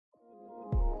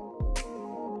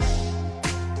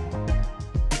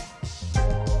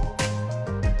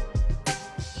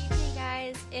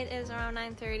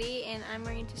9:30 and I'm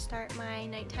going to start my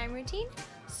nighttime routine.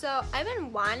 So I've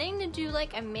been wanting to do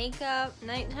like a makeup,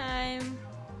 nighttime,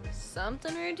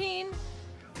 something routine,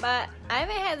 but I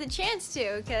haven't had the chance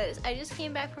to because I just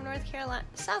came back from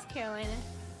South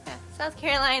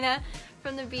Carolina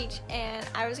from the beach, and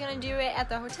I was gonna do it at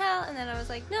the hotel, and then I was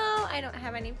like, no, I don't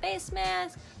have any face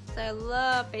masks, so I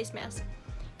love face masks.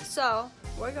 So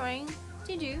we're going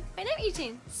to do my night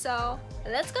routine. So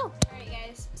let's go. Alright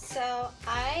guys, so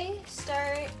I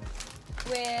start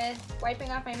with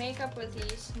wiping off my makeup with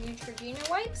these Neutrogena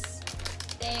wipes.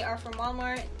 They are from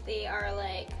Walmart. They are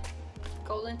like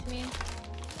golden to me.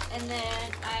 And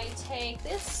then I take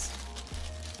this.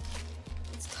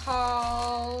 It's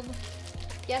called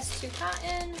Yes to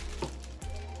Cotton.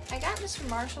 I got this from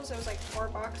Marshalls. It was like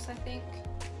 $4, I think.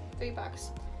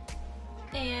 $3.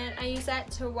 And I use that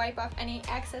to wipe off any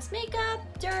excess makeup,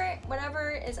 dirt,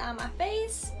 whatever is on my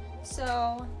face.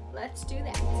 So let's do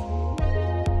that.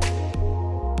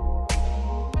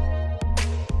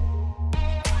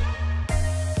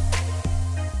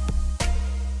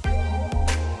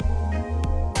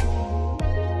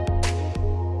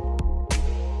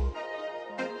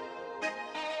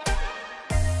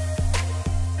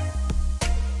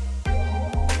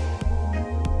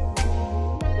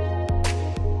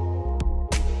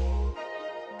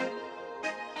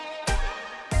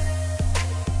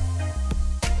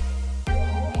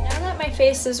 My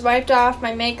face is wiped off,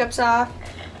 my makeup's off.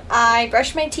 I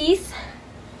brush my teeth.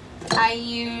 I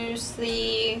use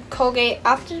the Colgate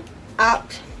Optic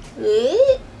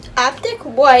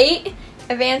White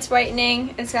Advanced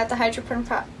Whitening. It's got the hydrogen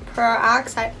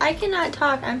peroxide. I cannot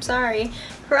talk, I'm sorry.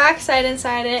 Peroxide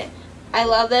inside it. I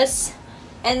love this.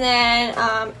 And then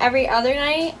every other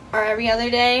night or every other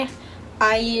day,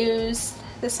 I use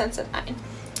the Sensodyne.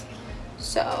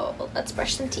 So let's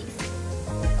brush some teeth.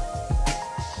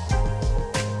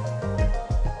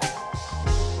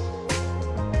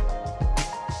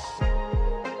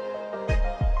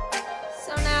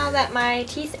 That my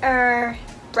teeth are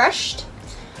brushed,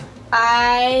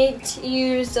 I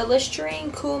use the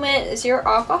Listerine Coolmint Zero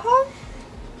Alcohol,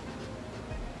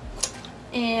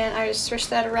 and I just swish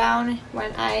that around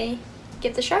when I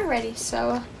get the shower ready.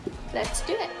 So let's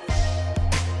do it.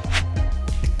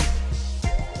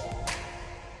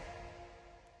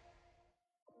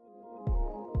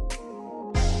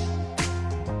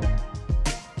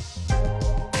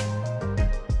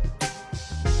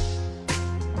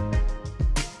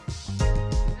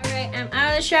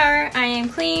 Shower, I am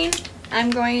clean.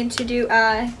 I'm going to do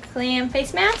a clean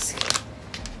face mask.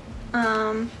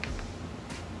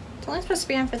 It's only supposed to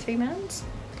be on for 3 minutes.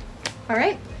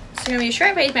 Alright, it's gonna be a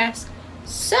short face mask.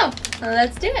 So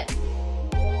let's do it.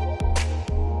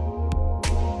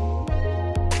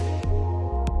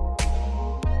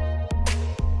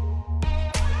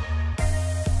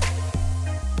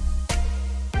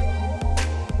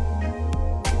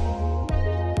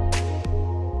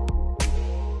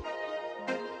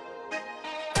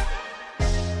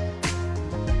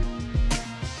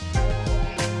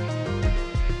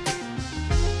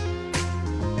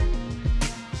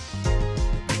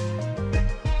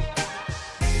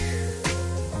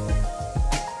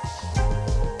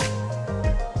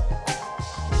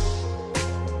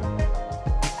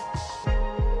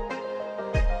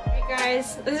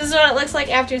 This is what it looks like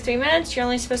after 3 minutes. You're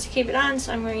only supposed to keep it on,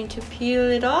 so I'm going to peel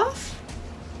it off.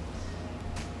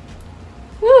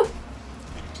 Woo!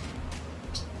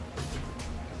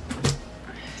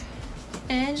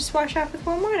 And just wash off with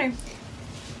warm water.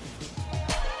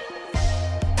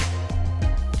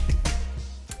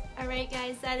 Alright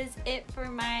guys, that is it for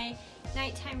my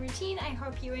nighttime routine. I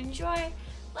hope you enjoy.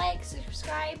 Like,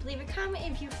 subscribe, leave a comment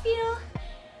if you feel.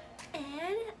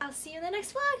 And I'll see you in the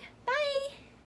next vlog. Bye!